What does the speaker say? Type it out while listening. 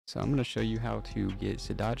So I'm going to show you how to get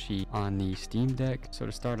Sudachi on the Steam Deck. So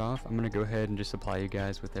to start off, I'm going to go ahead and just supply you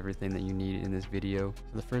guys with everything that you need in this video.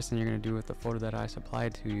 So the first thing you're going to do with the folder that I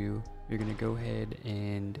supplied to you, you're going to go ahead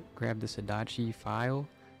and grab the Sudachi file.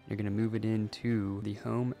 You're going to move it into the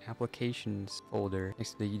home applications folder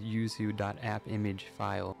next to the yuzu.app image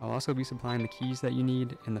file. I'll also be supplying the keys that you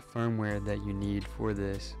need and the firmware that you need for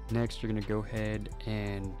this. Next, you're going to go ahead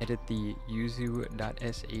and edit the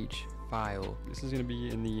yuzu.sh file. This is going to be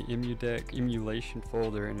in the EmuDeck emulation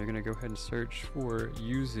folder, and you're going to go ahead and search for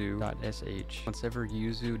yuzu.sh. Once ever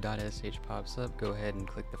yuzu.sh pops up, go ahead and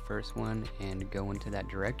click the first one and go into that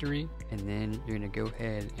directory, and then you're going to go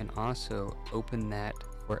ahead and also open that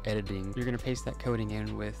for editing. You're going to paste that coding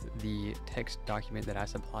in with the text document that I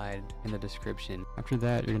supplied in the description. After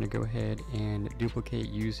that, you're going to go ahead and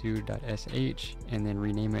duplicate yuzu.sh and then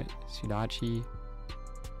rename it Sudachi.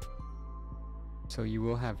 So you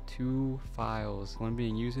will have two files, one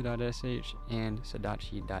being yuzu.sh and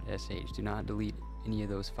sudachi.sh. Do not delete any of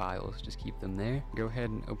those files, just keep them there. Go ahead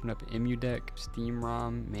and open up EmuDeck Steam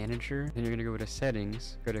ROM Manager. Then you're going to go to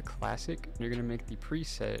Settings, go to Classic, and you're going to make the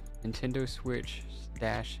preset Nintendo Switch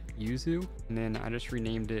 -Yuzu, and then I just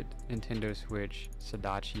renamed it Nintendo Switch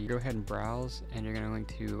Sudachi. Go ahead and browse, and you're going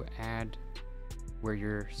to add where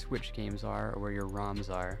your Switch games are or where your ROMs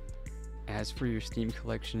are. As for your Steam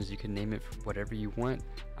collections, you can name it for whatever you want.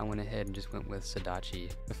 I went ahead and just went with Sudachi.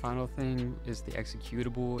 The final thing is the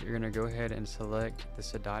executable. You're going to go ahead and select the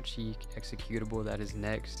Sudachi executable that is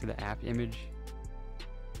next to the app image.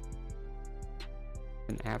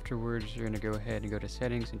 And afterwards, you're going to go ahead and go to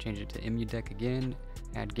settings and change it to EmuDeck again,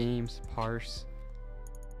 add games, parse,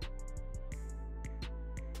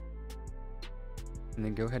 and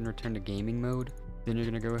then go ahead and return to gaming mode. Then you're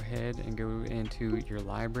going to go ahead and go into your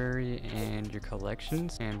library and your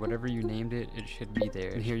collections, and whatever you named it, it should be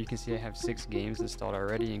there. And here you can see I have 6 games installed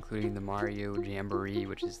already, including the Mario Jamboree,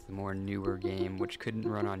 which is the more newer game, which couldn't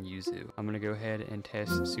run on Yuzu. I'm going to go ahead and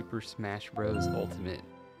test Super Smash Bros. Ultimate.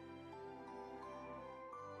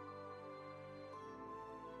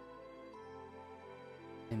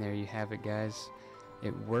 And there you have it, guys.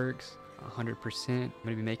 It works 100%. I'm going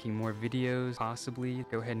to be making more videos, possibly.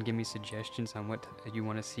 Go ahead and give me suggestions on what you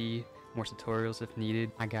want to see, more tutorials if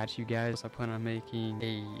needed. I got you guys. I plan on making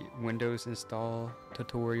a Windows install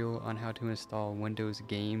tutorial on how to install Windows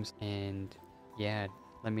games, and yeah,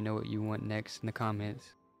 let me know what you want next in the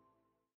comments.